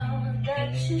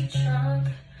get you drunk.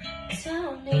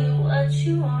 Tell me what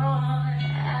you want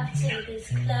after this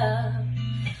club.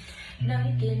 Now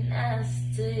you get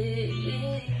nasty.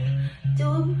 Do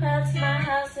it right to my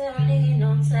house, I don't need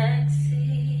no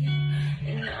taxi.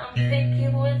 And I'm picky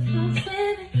with my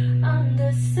women,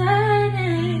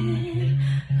 undecided.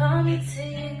 Call me to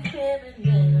your crib and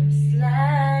then I'm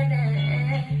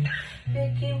sliding.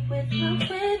 Picky with my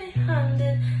women,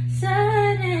 undecided.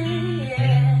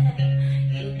 Yeah,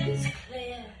 keep this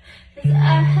clear, 'cause I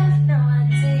have no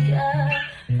idea.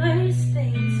 First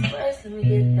things first, let me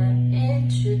get that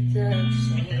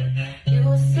introduction. You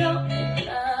were so in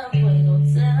love, ain't gon'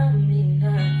 tell me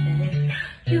nothing.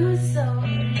 You were so in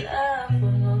love,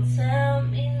 ain't gon' tell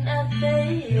me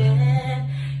nothing. Yeah,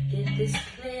 get this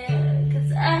clear,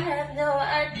 'cause I have no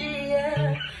idea.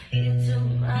 You're too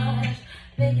much,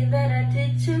 thinking that I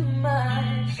did too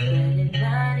much. Getting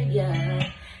naughty, yeah.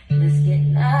 Let's get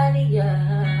naughty,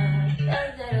 yeah. That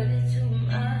I did too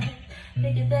much.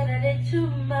 Thinking that I did too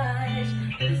much.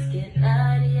 Let's get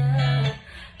naughty, yeah.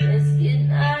 Let's get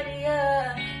naughty,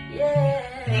 yeah.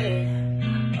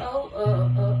 Oh, oh,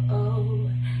 oh, oh.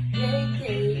 Yeah,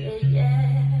 yeah, yeah,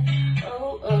 yeah.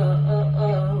 Oh, oh, oh,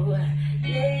 oh.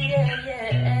 Yeah, yeah,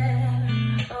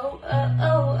 yeah. Oh, oh,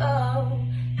 oh, oh.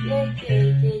 Yeah, yeah,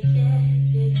 yeah, yeah.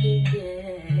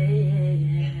 Yeah,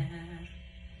 yeah, yeah.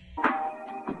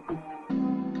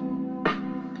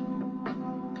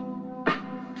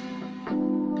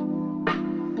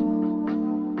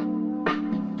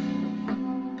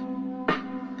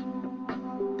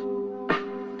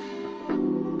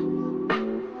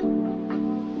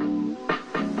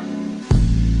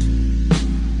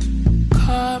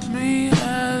 Caught me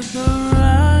at the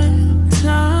right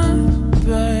time,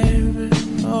 baby.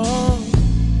 Oh,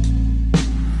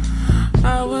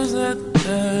 I was at the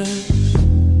edge,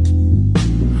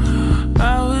 I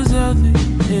was at the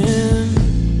end.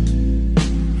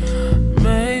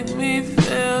 Made me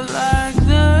feel like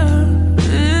there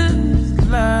is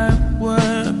life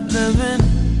worth living.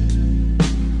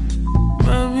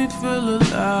 Made me feel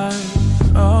alive,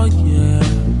 oh yeah.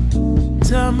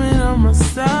 Tell me on my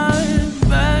side,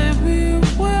 baby,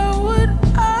 where would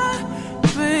I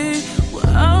be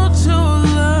without your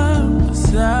love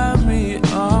beside me?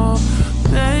 Oh,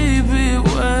 baby,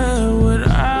 where would I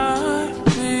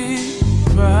be?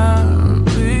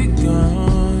 Probably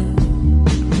gone.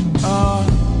 Oh,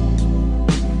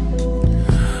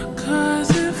 'cause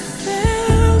it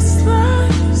feels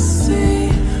like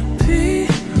CPR.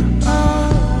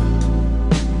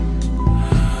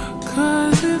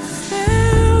 'Cause it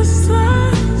feels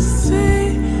like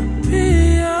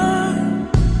CPR.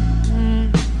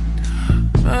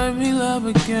 Made me love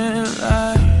again,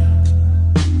 like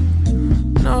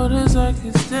notice I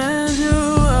can stand you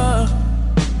up.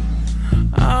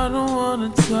 I don't wanna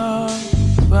talk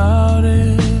about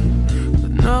it,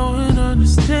 but no one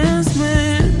understands me,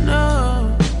 no.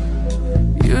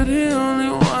 You're the only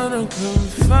one I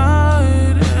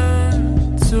confide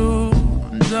into,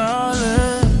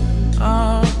 darling.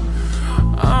 Oh,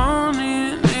 I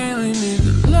don't really need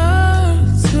to lie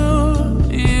to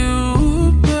you,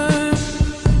 babe.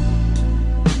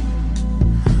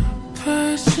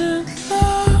 Patient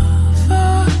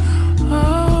lover,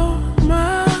 oh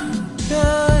my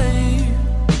day.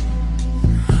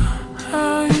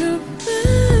 How you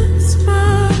been? It's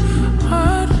my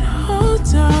heart, oh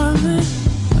darling.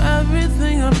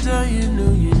 Everything I've done, you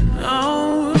knew, you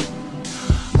know.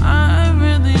 I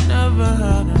really never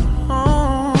had a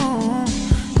home.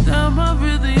 Damn, I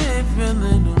really hate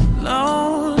feeling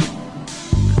alone.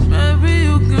 Maybe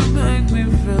you could make me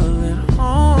feel at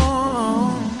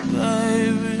home,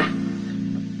 baby.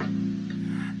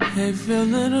 Hate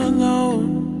feeling alone,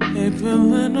 hate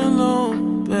feeling alone,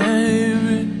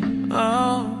 baby.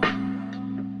 Oh,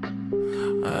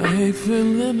 I hate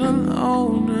feeling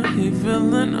alone, I hate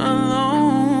feeling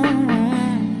alone,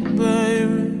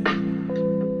 baby.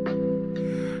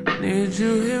 Need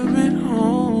you here at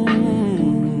home,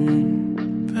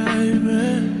 baby.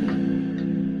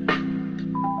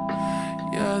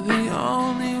 You're the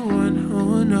only one who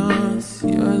knows.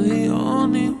 You're the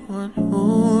only one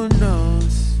who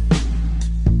knows.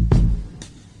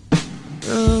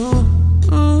 Ooh,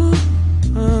 ooh,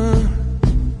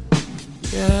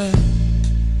 yeah.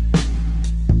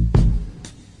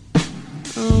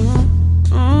 Ooh,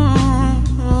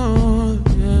 ooh,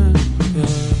 yeah,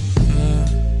 yeah, yeah.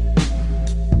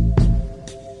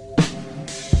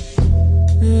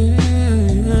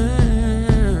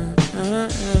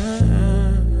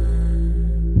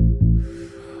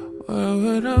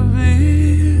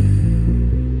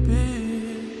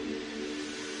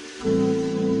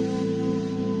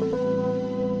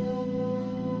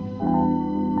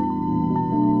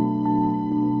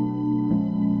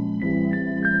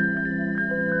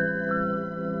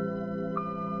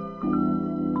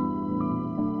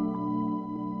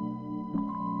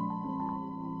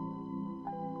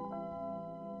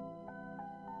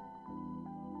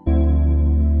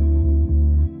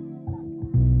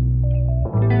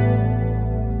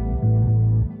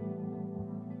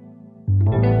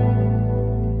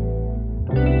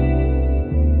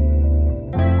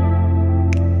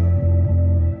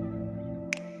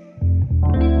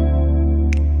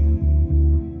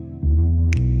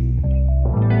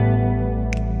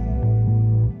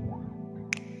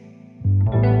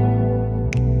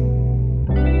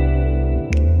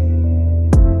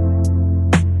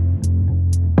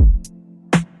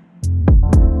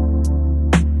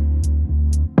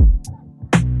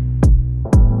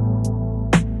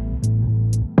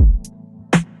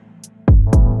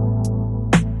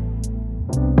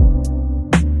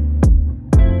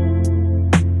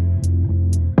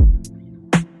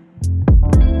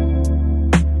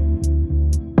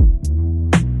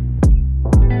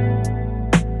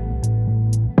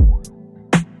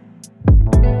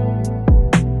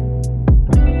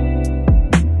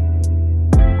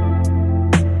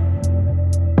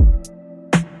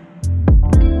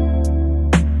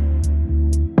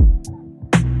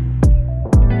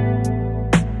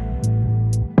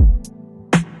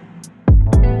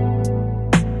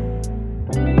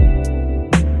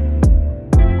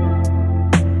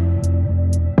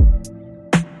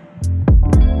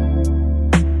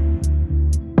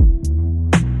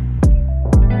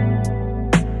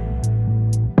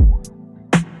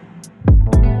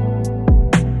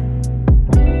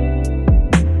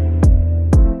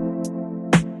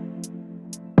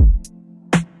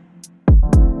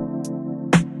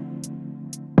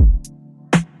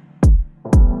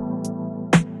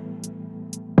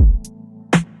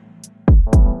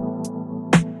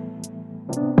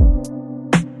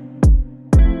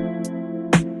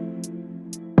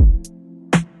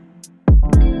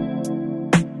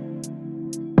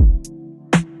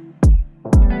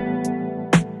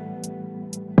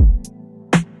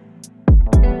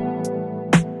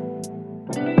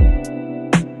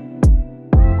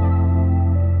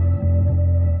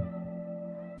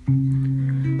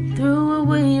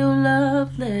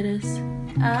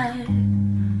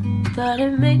 Thought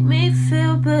it'd make me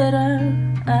feel better.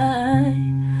 I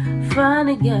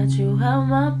finally got you out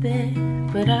my bed,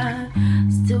 but I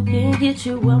still can't get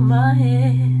you out my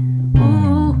head.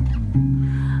 Ooh,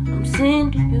 I'm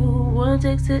sending you one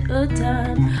text at a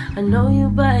time. I know you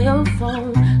by your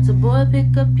phone, so boy,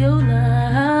 pick up your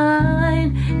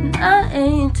line. And I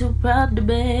ain't too proud to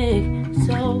beg,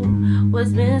 so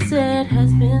what's been said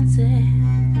has been said.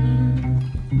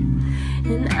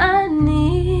 And I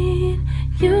need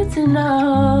you to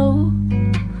know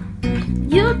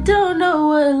you don't know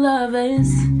what love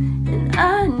is. And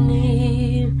I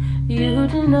need you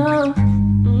to know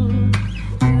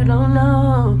you don't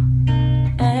know.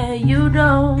 And you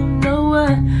don't know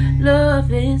what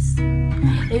love is.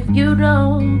 If you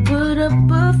don't put up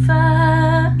a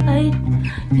fight,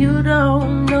 you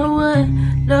don't know what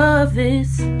love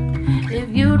is. If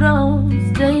you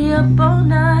don't stay up all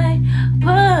night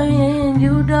praying,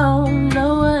 you don't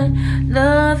know what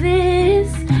love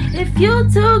is. If you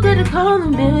too good to call a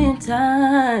million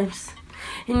times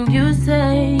and you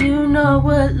say you know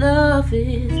what love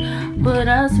is, but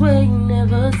I swear you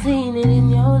never seen it in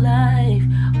your life.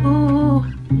 Ooh,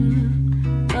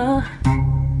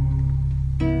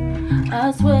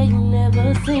 I swear you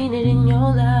never seen it in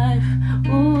your life.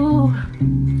 Ooh,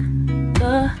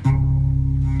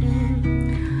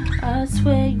 I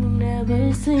swear you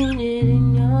never seen it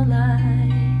in your life.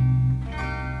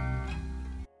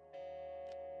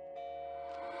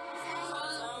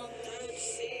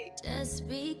 Just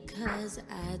because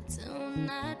I do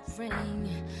not ring,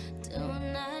 do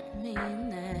not mean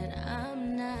that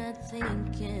I'm not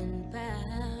thinking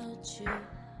about you.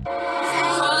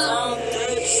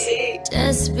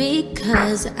 Just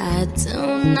because I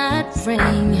do not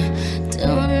ring, do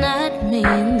not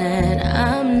mean that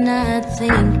I'm not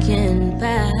thinking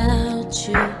about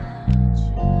you.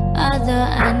 Although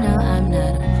I know I'm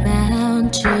not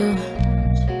around you,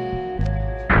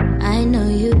 I know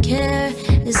you care,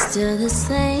 it's still the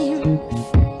same.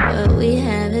 What we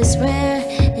have is rare,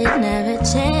 it never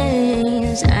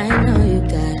changed. I know you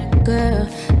got a girl,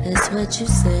 that's what you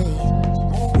say.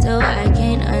 So I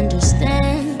can't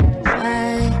understand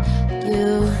why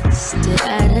you still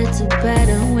attitude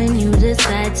better when you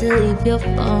decide to leave your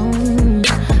phone.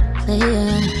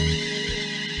 Player,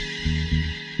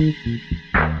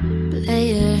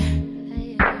 player,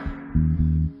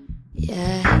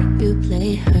 yeah, you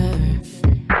play her.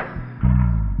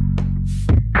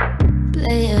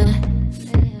 Player,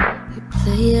 you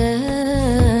play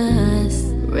us.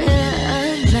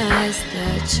 Realize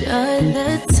that you're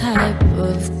the type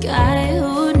of guy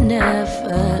who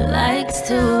never likes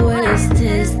to waste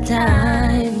his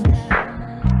time.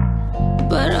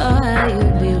 But oh, how you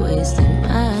be wasting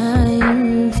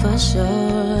mine for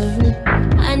sure.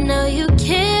 I know you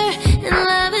care and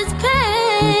love is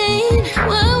pain.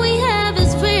 What we have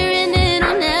is rare and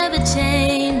it'll never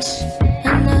change. I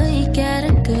know you got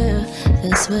a girl,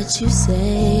 that's what you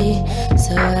say.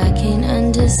 So I can't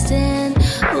understand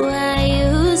why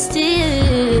you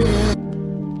still.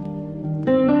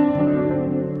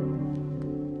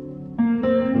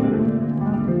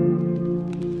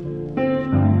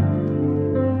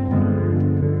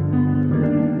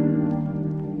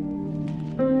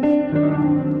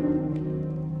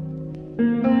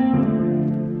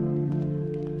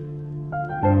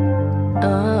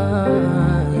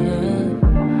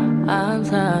 I'm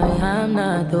sorry, I'm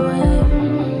not the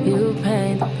way you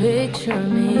paint the picture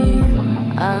of me.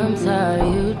 I'm sorry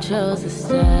you chose to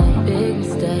stay. Big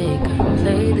mistake, I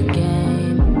played the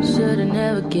game. Should've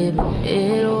never given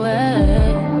it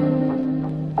away.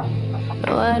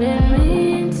 No, I didn't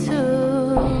mean to.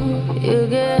 You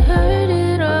get hurt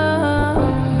at all.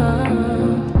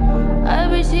 I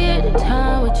appreciate the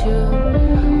time with you.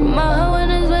 My heart when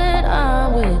is when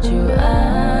I'm with you.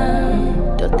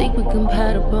 I don't think we're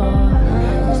compatible.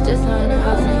 It's just not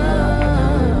impossible.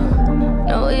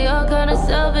 No, we all kinda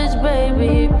selfish,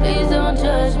 baby. Please don't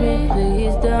judge me,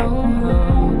 please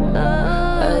don't. I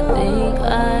think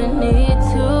I need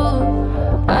to.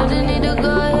 I just need to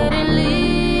go ahead and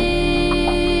leave.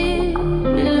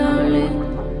 Be lonely.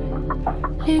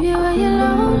 Leave you while you're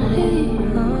lonely.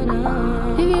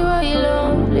 Leave you while you're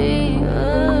lonely.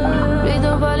 Please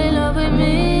don't fall in love with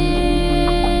me.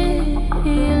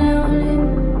 You're lonely.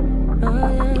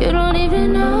 You don't even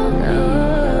know me.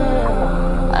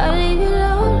 I leave you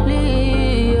lonely.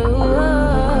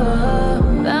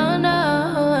 Found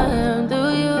out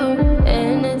through you,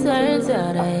 and it turns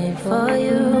out I ain't for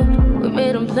you. We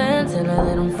made them plans and I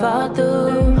let them fall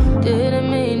through. Didn't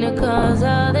mean to cause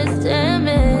all this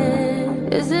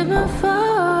damage. Is it my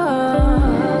fault?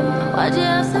 Why'd you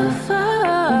have so far?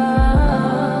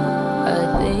 I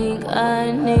think I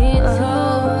I need to.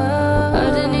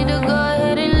 I just need to go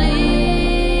ahead and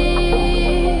leave.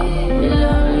 You're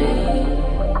lonely.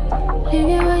 Leave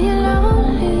you while you're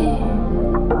lonely.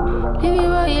 Leave you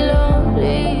while you're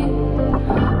lonely.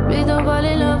 Please don't fall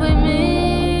in love with me.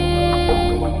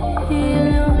 You're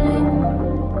lonely.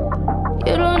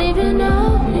 You don't even know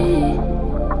me.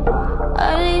 I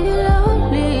leave you lonely.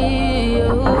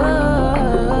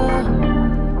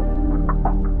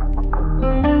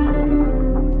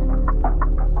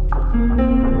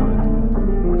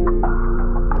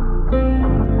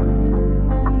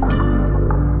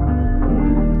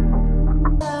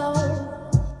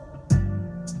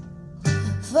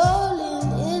 Falling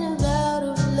in and out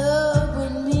of love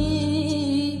with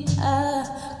me. I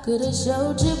could have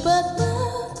showed you, but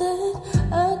now that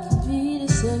I can be the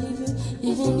savior,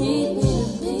 if you need me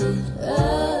to be,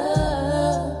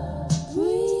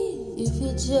 breathe. If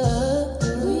you just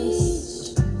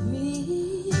breathe,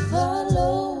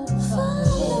 follow,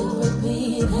 and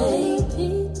repeat, hey,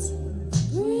 repeat,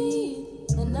 breathe,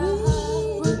 and I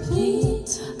repeat,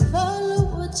 follow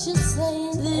what you're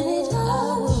saying, then it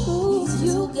all.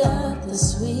 You got the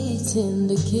sweet,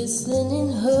 tender kissing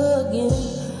and hugging.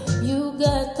 You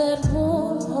got that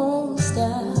warm home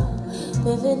style.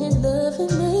 Living in love,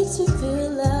 it makes you feel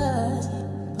alive.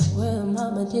 But where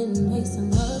mama didn't make some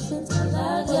muffins, all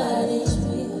I got is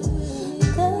real.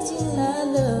 That's what I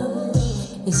love,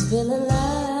 it's feeling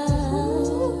alive.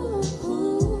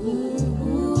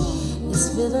 It's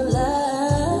feeling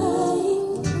alive.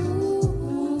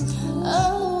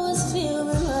 Oh, it's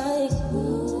feeling like.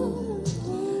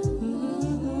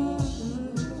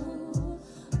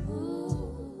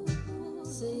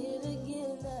 Say it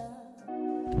again now.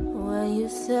 What you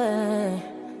say,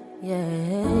 yeah.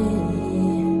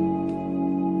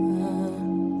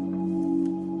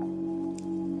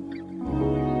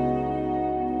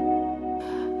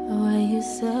 What you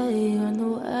say on the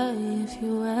way if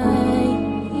you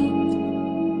ain't.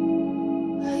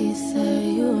 What you say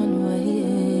you on the way,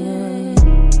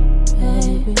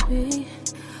 baby.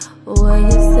 What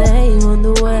you say on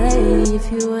the way if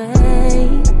you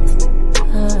ain't.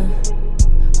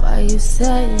 Why you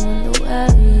say on the way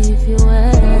if you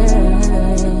ain't?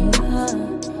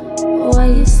 Why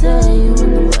you say on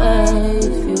the way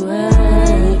if you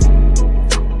ain't?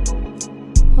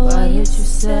 Why did you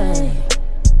say,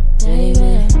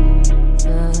 baby?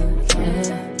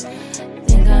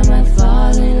 Think I might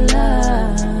fall in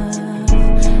love,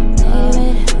 baby.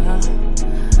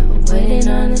 Waiting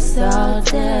on this all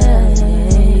day.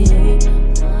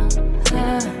 I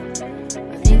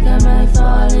think I might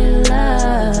fall in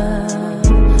love.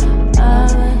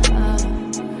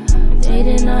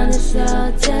 Waiting on this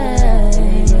all day.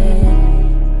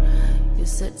 You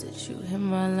said that you hit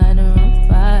my lighter on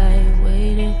fire,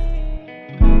 waiting.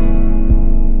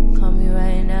 Call me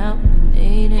right now when you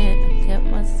need it. I kept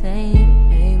my saying,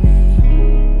 baby.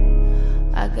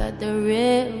 I got the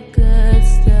real good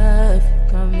stuff. You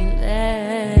call me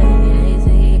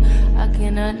lazy. I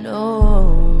cannot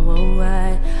know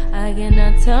why. I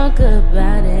cannot talk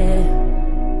about it.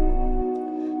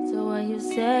 So why you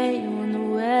say you on the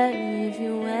way if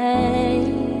you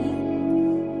ain't?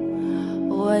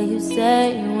 Why you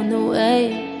say you on the way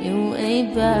you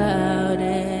ain't about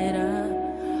it?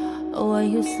 Why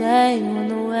you say you on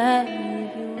the way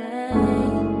if you ain't?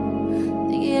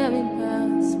 Think you got me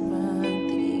bounced back,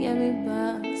 think you got me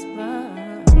bounced back.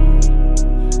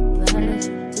 Glad that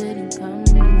you didn't come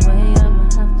the way, I'ma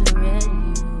have to read you.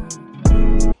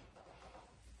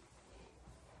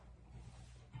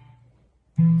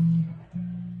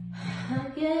 I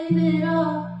gave it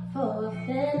all for a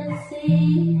fantasy.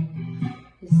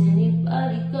 Is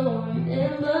anybody gonna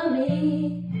remember me?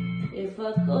 If I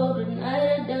go tonight,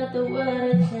 I doubt the world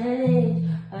will change.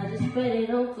 I just pray they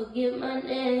don't forget my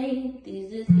name.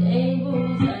 These is game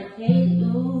rules I can't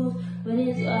lose. When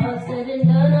it's all said and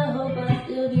done, I hope I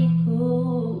still be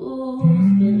cool.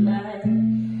 Spend like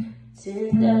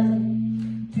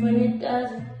 10,000,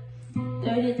 20,000,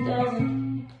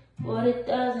 30,000,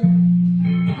 40,000.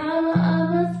 How I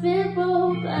must spend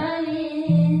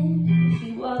providing. She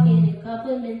walking in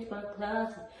compliments my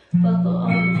closet. Fuck her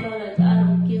on the floor like I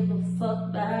don't give a fuck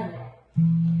about it.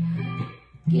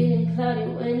 Getting cloudy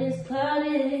when it's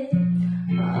cloudy.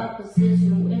 My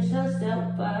opposition wish I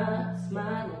stopped by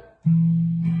smiling.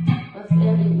 My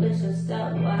family wish I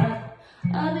stopped wide.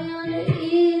 I be on the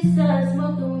east side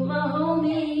smoking with my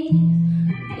homies.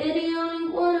 They're the only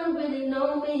one who really know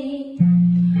me.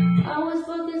 I was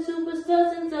fucking superstar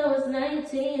since I was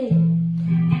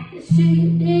 19. The shit you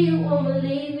did, you won't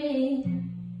believe me.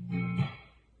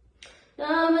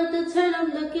 Now I'm at the turn, I'm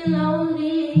looking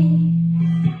lonely.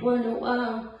 Wonder why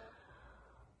I'm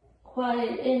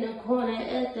quiet in the corner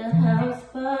at the house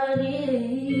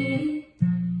party.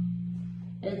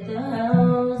 At the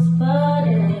house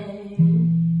party.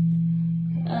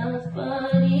 House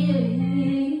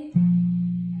party.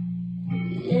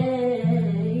 Yeah.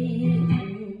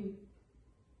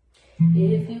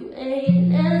 If you ain't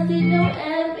nasty, don't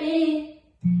at me.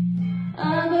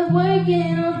 I've been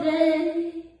working all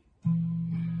day.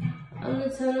 I'm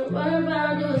gonna turn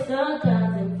around, do a star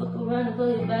guys, and fuck around and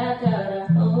pull you back out. I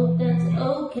hope that's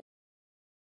okay.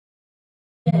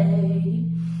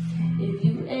 If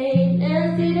you ain't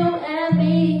nasty, don't at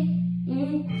me.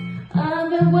 I've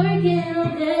been working all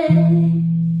day.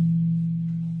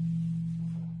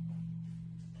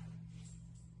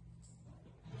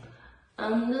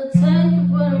 I'm the type to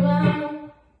run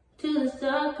around to the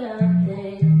star kind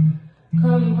thing.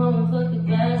 Come home and fuck your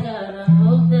back out. I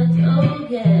hope that's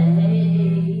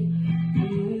okay.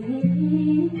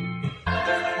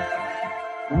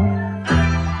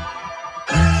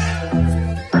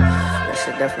 That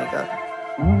shit definitely go.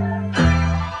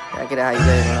 I get it how you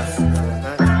live, man.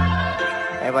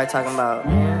 Everybody talking about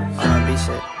R&B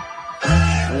shit.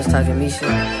 I'm just talking me shit. You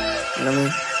know what I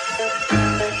mean?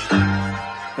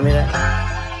 Give me that.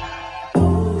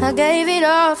 I gave it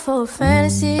all for a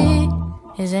fantasy.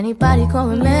 Is anybody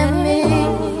gonna remember me?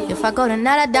 If I go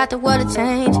tonight, I doubt the world will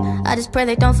change. I just pray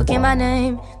they don't forget my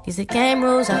name. These are game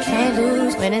rules, I can't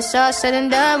lose. When it's all said and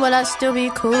done, will I still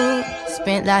be cool?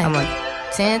 Spent like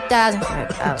 10,000,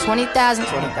 20,000,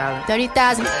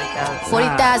 30,000,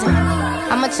 40,000.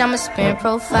 How much I'ma spend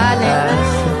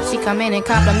profiling? She come in and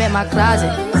compliment my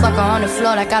closet. Fuck her on the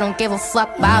floor like I don't give a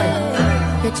fuck about it.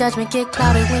 Your judgment get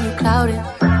clouded when you clouded.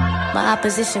 My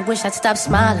opposition wish I'd stop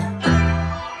smiling.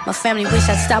 My family wish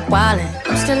I'd stop wildin'.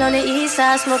 I'm still on the east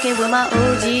side smoking with my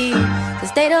OG.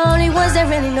 Cause they the only ones that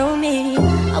really know me.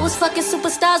 I was fucking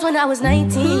superstars when I was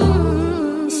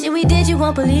 19. The shit we did, you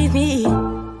won't believe me.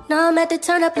 Now I'm at the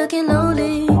turn up looking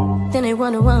lonely. Then they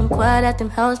wonder why I'm quiet at them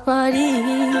house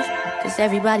parties. Cause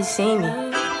everybody see me.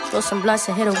 Throw some blunts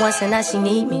and hit her once and now she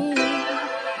need me.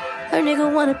 Her nigga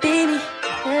wanna be me,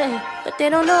 yeah, but they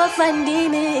don't know I'm fighting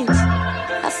demons.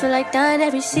 I feel like dying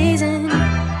every season.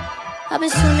 I've been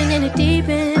swimming in the deep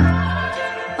end.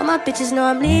 All my bitches know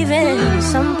I'm leaving at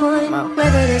some point,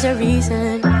 whether there's a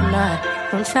reason or not.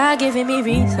 Don't try giving me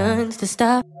reasons to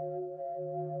stop.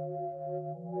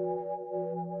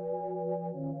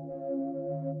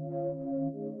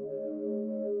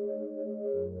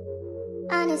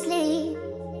 Honestly,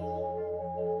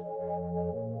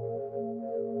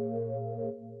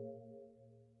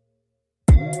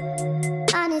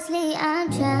 I'm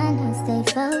trying to stay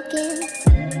focused.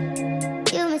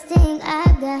 You must think I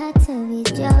got to be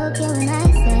joking when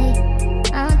I say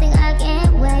I don't think I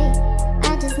can wait.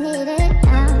 I just need it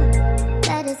now.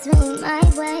 Let it swing my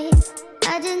way.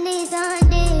 I just need some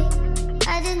dick.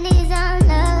 I just need some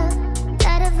love.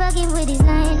 Tired of fucking with these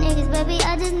lying niggas, baby.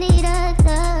 I just need a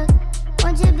thug.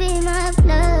 Won't you be my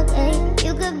plug, ayy?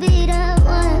 You could be the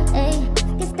one, ayy.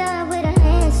 Get started with a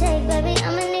handshake, baby.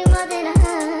 I'ma need more than a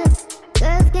hug.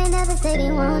 Girls can't never say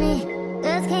they want it.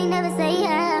 Girls can't never say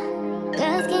yeah.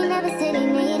 Girls can't never say they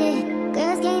need it.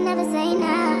 Girls can't never say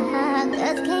nah.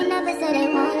 Girls can't never say they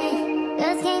want it.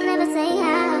 Girls can't never say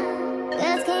yeah.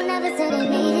 Girls can't never say they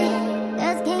need it.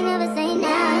 Girls can't never say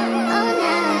nah. Oh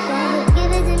nah, baby,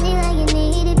 give it to me like you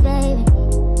need it, baby.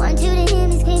 Want you to hear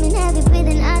me screaming, heavy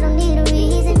breathing. I don't need a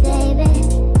reason, baby.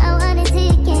 I want it till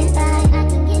you can't buy. I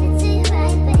can get it to you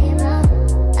right, baby.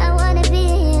 I wanna be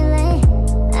in lane.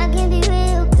 I can be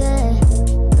real good.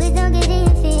 Please don't get in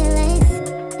your feelings.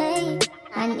 Hey,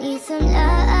 I need some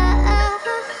love.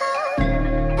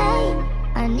 Hey,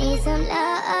 I need some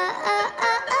love.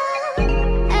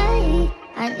 Hey,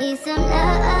 I need some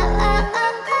love.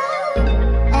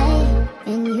 Hey,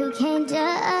 and you can't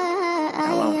judge.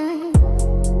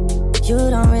 You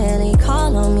don't really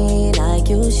call on me like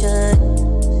you should.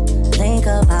 Think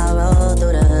of how I roll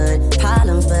through the hood.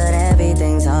 Problems, but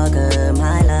everything's all good,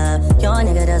 my love. Your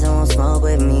nigga doesn't want smoke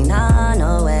with me, nah,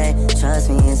 no way. Trust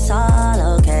me, it's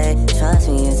all okay. Trust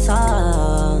me, it's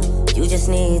all. You just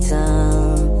need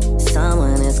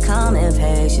someone that's calm and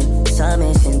patient.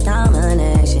 Submission,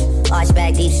 domination. Arch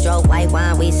back, deep stroke, white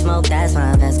wine, we smoke. That's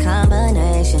my best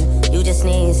combination. You just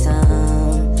need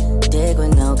some dick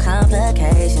with no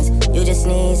complications. You just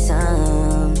need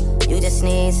some. You just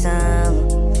need some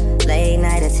late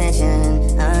night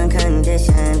attention,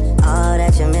 unconditioned. All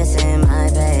that you're missing, my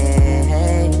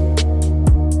babe.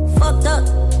 Fucked up,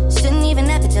 shouldn't even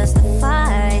have to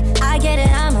justify. I get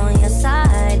it, I'm on your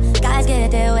side. Guys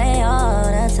get their way all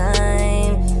the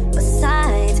time.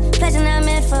 Besides, pleasure not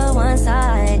meant for one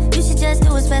side. You should just do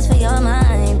what's best for your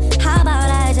mind. How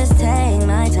about I just tell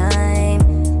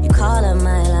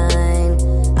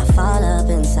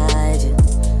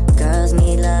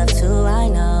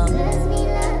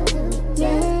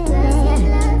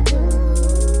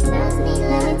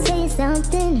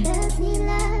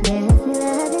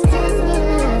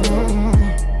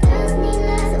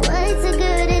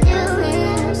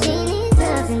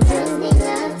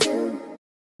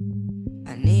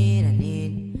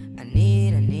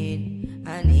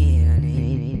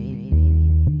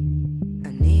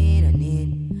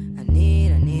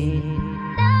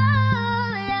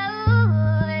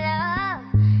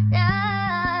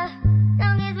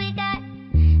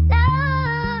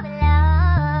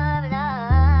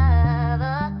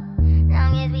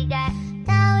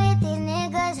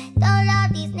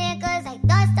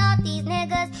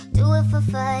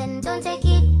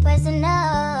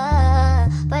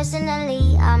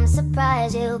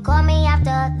would call me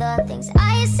after the things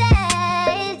I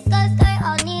said. Skirt, skirt,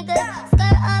 all niggas.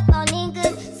 Skirt up, all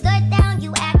niggas. Skirt down,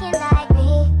 you acting like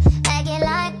me. Acting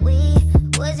like we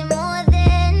wasn't more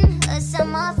than a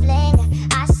summer fling.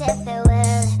 I said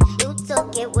farewell, you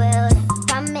took it well.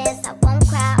 Promise I won't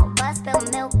cry over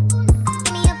spilled milk.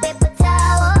 Give me a paper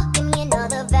towel, give me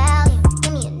another value.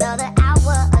 Give me another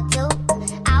hour or two,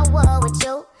 hour with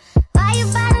you. Why you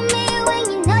bother me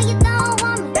when you know you don't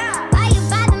want me? Why you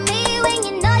bother me when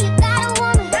you know you got a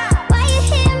woman? Why you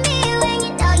hit me when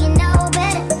you know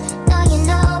better? Know you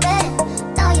know better,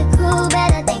 know you cool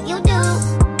better than you do.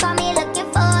 Call me looking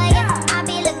for you, I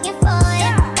be looking for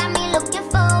you. Got me looking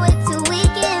forward to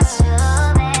weekends. Sure,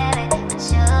 baby,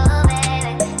 sure,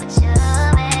 baby, sure,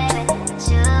 baby,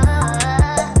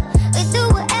 sure. We do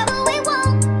whatever we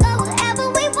want, go wherever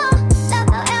we want, love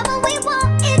however we want.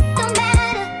 It don't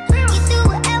matter. You do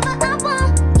whatever I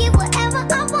want, get whatever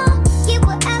I want, get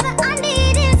whatever I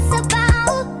need. It's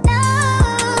about love,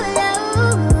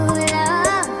 love, love,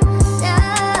 love.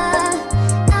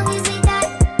 Long as we got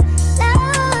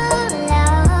love,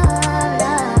 love,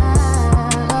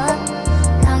 love.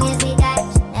 Long as we got.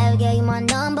 Should never gave you my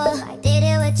number. I did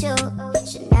it with you.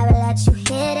 Should never let you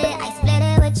hit it. I split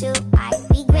it with you. I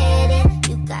regret it.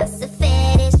 You got a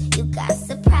fetish. You got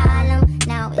a problem.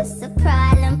 Now it's a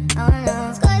problem. Oh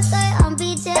no. Skirt, skirt on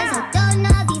beaches. I don't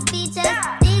know these beaches.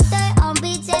 Dig dirt on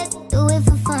beaches. Do it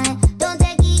for fun. Don't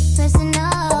take it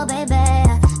personal, baby.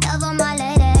 Love on my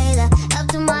ladies. Love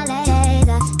to my ladies.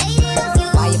 Ladies, you.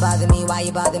 Why you bother me? Why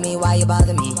you bother me? Why you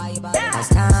bother me?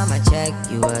 Last time I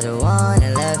checked, you were the one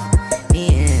that left me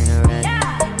in a wreck,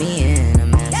 me in a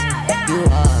mess. You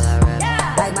all I rep,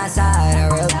 like my side I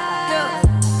rep.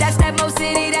 That's that Mo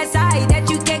City, that side that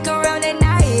you can't go around at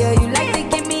night. You like to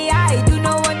give me eye, do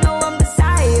no one know I'm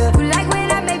Messiah. You like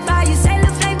when I make fire, you say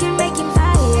the flame can make him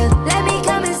fire. Let me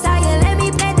come inside you, let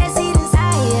me plant that seed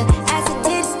inside you. Acid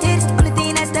tits, tits, only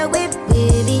thing that's the whip,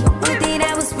 baby. Only thing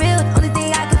that was real, only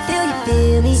thing I could feel, you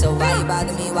feel me? So why you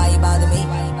bother me? Why you bother me?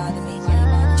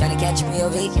 Tryna catch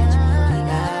POV.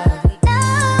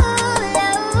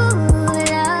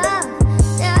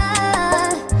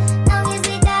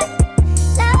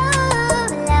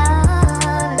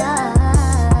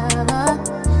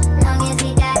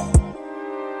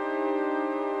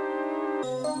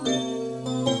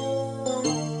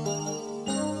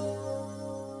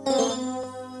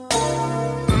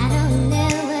 I don't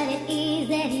know what it is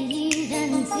that you've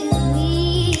done to me,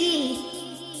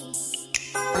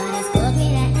 but it's caused me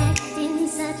to act in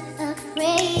such a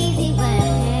crazy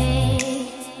way.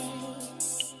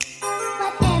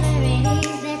 Whatever it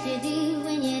is that you do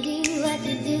when you do what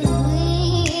you're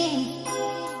doing,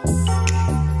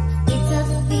 it's a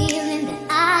feeling that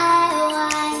I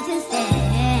want to stay.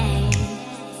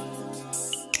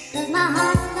 'Cause my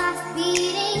heart starts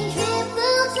beating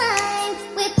triple time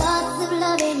with thoughts of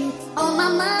loving you on my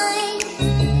mind.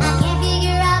 I can't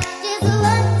figure out just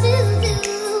what to do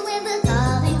when the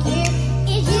calling here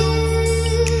is you.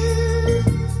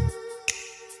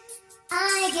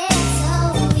 I get so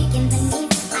weak in the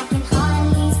knees, I can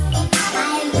hardly speak.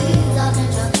 I lose all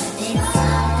control, then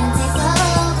something takes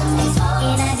over me.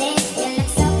 In a day, you look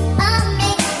so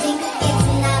amazing. It's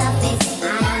not a phase,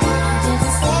 I want you to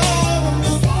stay with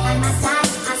me. By my side,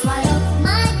 I swallow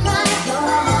my pride. Your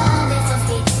love is so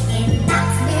sweet, it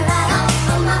knocks me right off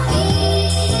of my feet.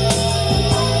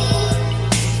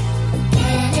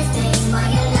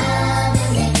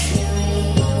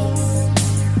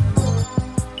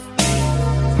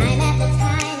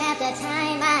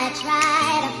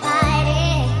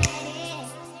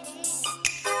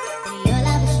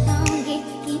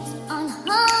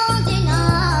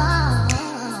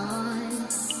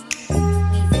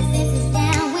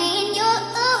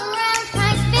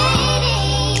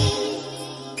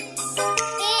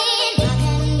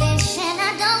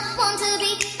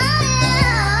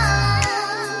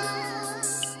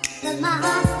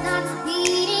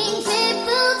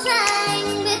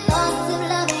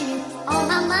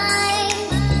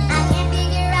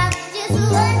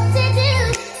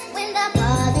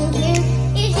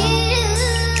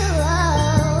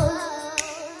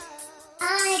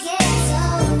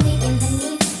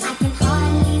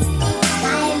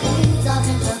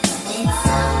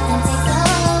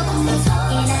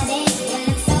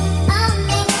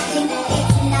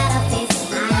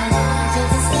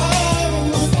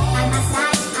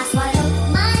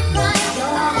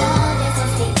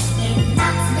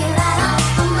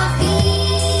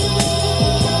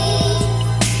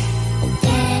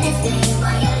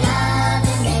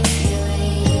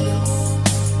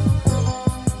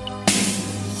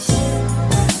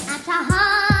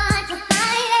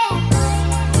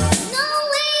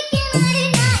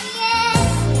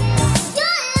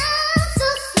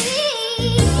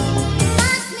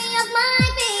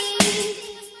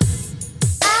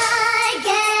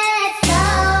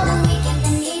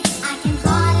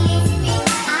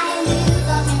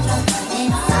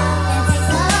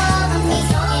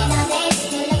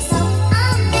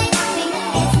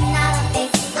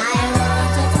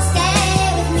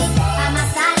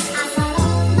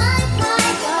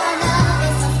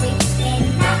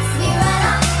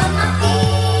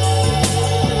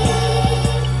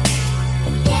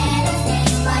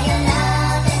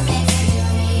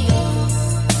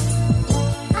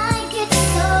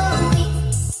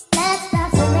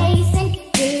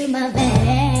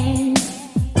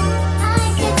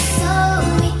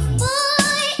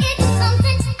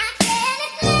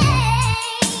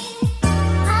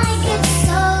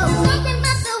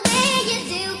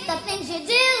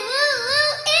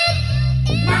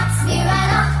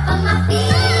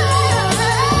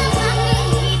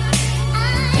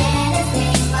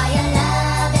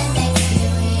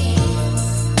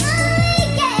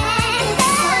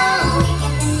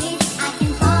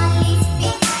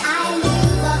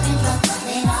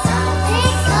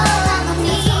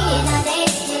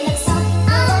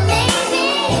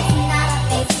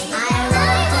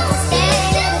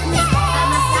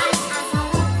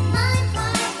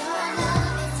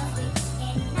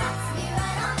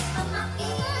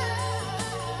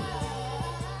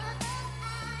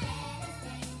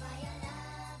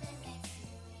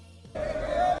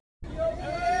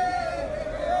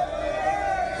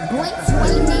 boy,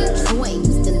 20 named Troy,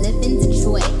 used to live in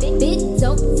Detroit. Big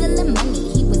dope, selling money,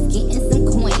 he was getting some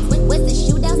coins. Was the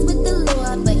shootouts with the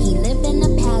law, but he lived in a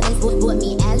palace. Bought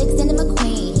me Alexander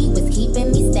McQueen, he was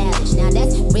keeping me stylish. Now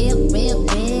that's real, real,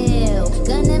 real.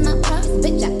 Gun in my purse,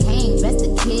 bitch, I came dressed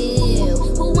to kill.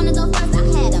 Who wanna go first? I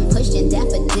had him pushing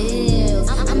daffodils.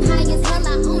 I'm high as hell,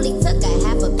 I only took a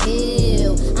half a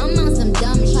pill. I'm on some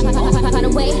dumb shit. By the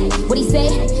way, what he say?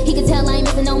 He can tell I ain't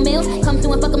missing no meals. Come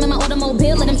through and fuck him in my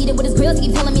automobile. Let him eat it with his grills. He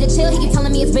keep telling me to chill. He keep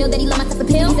telling me it's real that he love my type of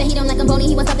pill. He said he don't like him bony,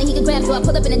 he wants something he can grab. So I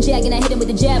pull up in a jag and I hit him with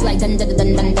a jab like dun dun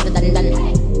dun dun dun dun dun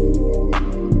dun.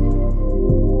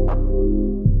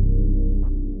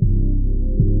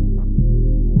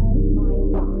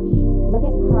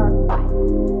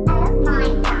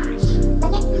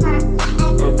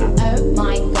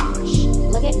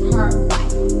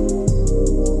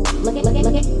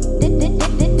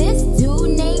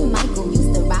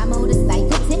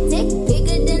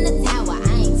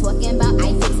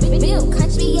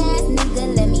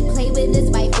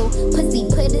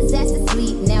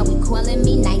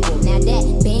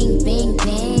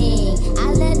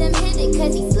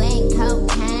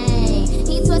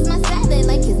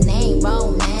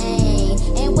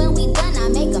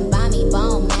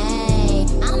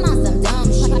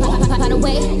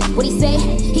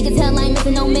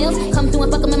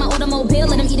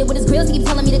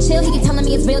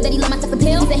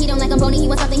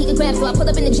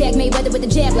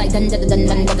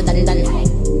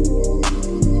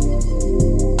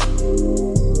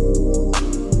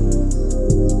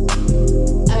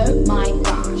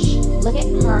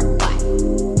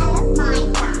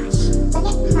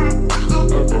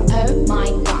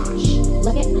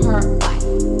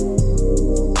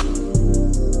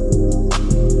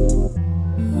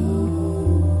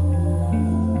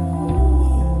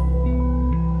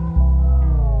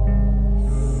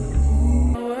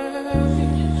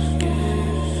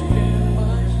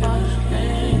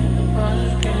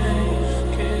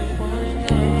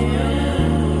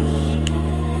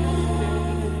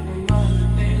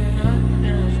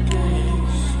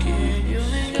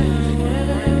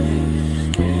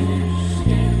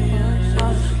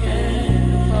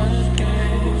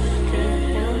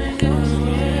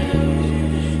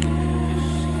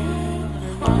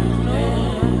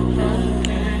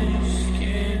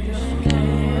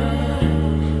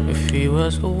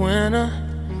 A winner,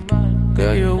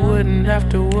 girl, you wouldn't have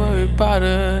to worry about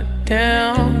a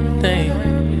damn thing.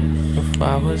 If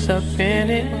I was up in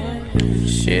it,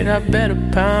 shit, I bet a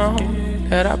pound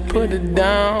that I put it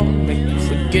down. Make you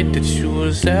forget that you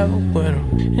was ever with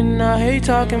him. And I hate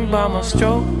talking about my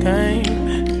stroke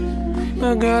game,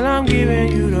 but girl, I'm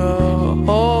giving you the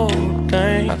whole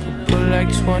thing. I could put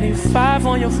like 25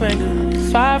 on your finger,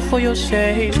 5 for your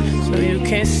shades, so you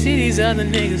can't see these other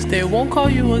niggas. They won't call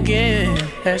you again.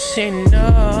 That's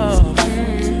enough.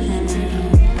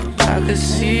 I could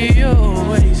see you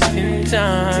wasting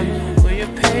time. Will you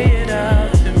pay it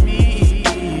out to me?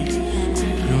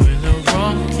 You're in the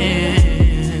wrong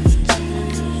hands.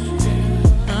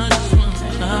 I just wanna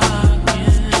talk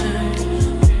in.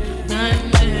 Not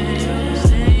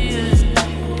say it.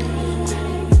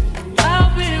 I'll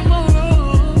be more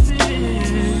open.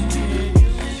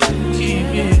 Keep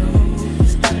it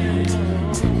open.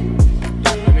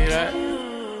 Give me that.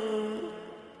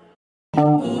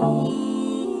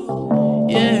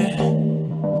 Yeah.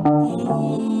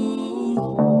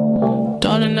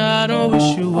 Darling, I don't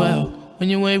wish you well. When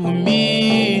you ain't with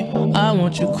me, I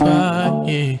want you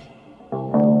crying.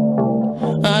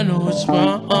 I know it's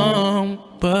wrong,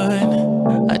 but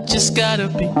I just gotta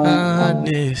be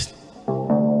honest.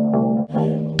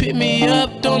 Pick me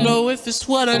up, don't know if it's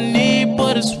what I need,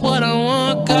 but it's what I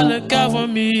want. God, look out for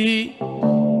me.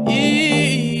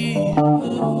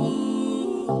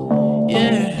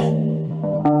 Yeah.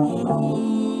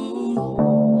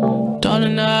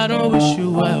 Darling, I don't wish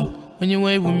you well. When you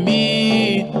ain't with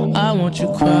me, I want you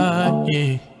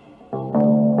crying.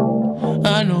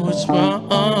 I know it's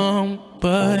wrong,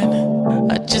 but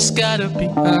I just gotta be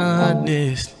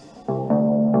honest.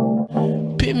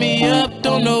 Pick me up,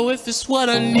 don't know if it's what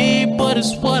I need, but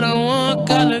it's what I want.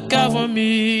 God, look out for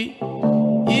me.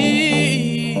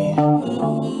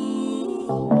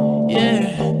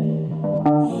 Yeah.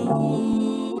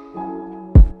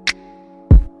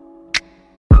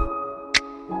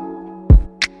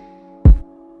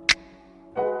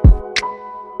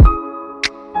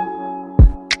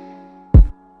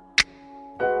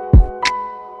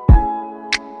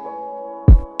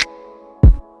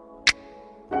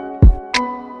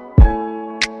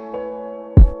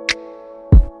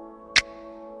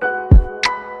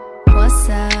 What's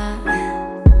up?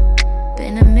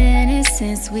 Been a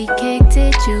since we kicked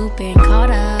it, you've been caught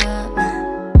up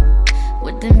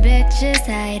with them bitches.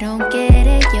 I don't get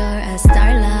it, you're a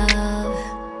star, love.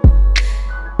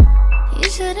 You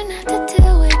shouldn't have to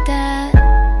deal with that.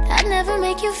 I'd never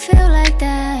make you feel like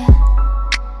that.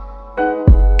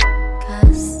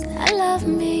 'Cause I love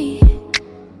me.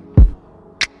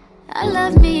 I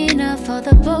love me enough for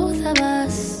the both of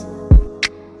us.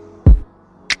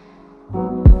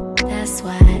 That's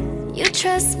why you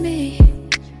trust me.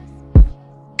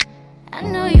 I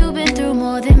know you've been through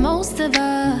more than most of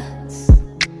us.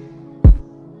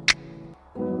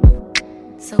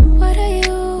 So what are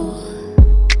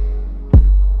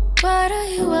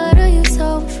you so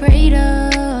afraid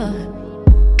of?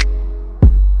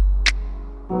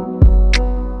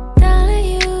 Darling,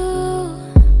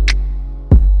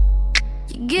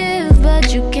 you give but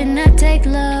you cannot take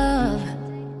love.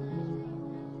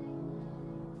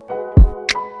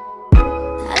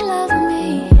 I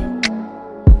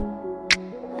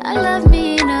love me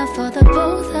enough for the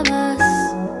both of us.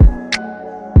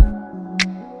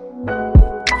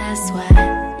 That's why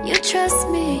you trust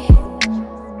me.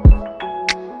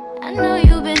 I know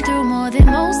you've been through more than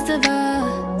most of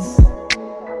us.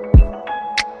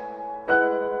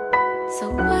 So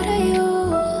what are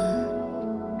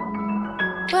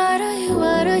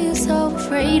you so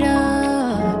afraid of?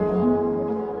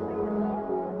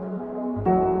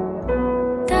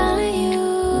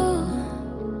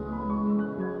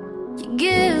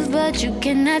 But you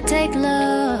cannot take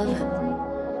love.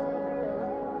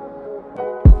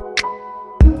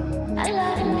 I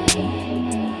love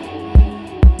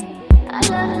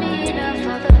me enough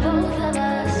for the both of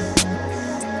us.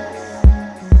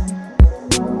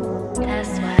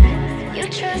 That's why you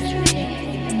trust me.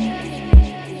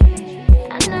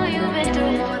 I know you've been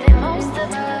through more than most of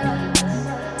us.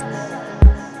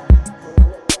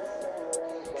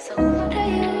 So what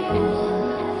are you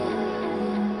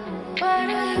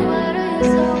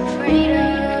so afraid of?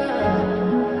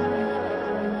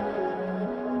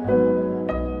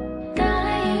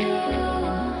 Darling,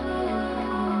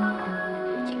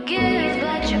 you give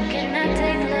but you cannot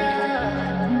take love.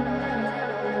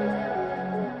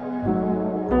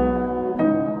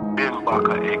 Bill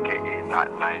Barker, aka Not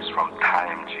Nice from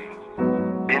Time G.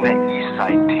 Been an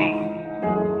Eastside team,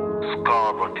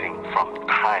 Scarborough team from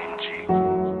Time G.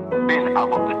 Been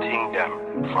about the team them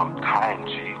from Time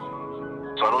G.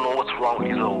 So I don't know what's wrong with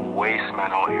these little waste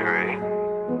men out here, eh?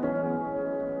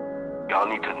 Y'all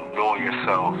need to know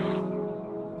yourself.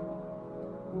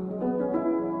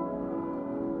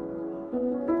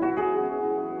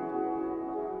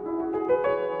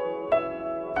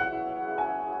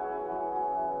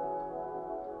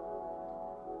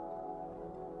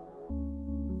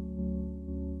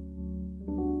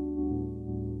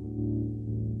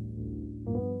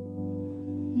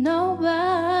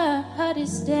 Nobody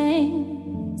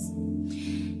stands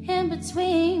in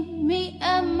between me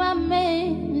and my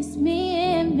man. It's me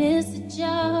and Mr.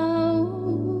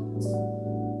 Jones.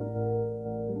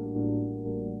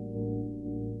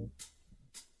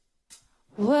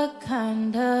 What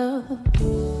kind of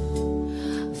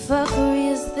fuckery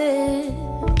is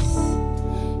this?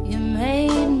 You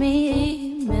made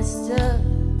me Mr.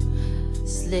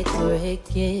 Slick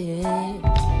Ricky.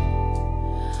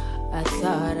 I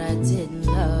thought I didn't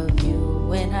love you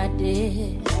when I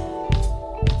did.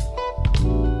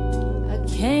 I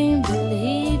can't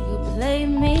believe you played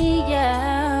me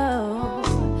out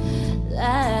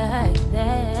like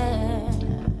that.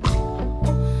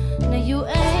 Now you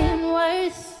ain't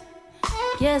worth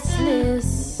guest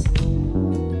list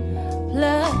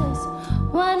plus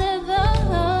one of the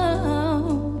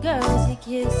girls you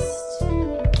kissed.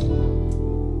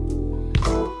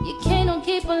 You can't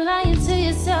keep on lying to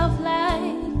yourself like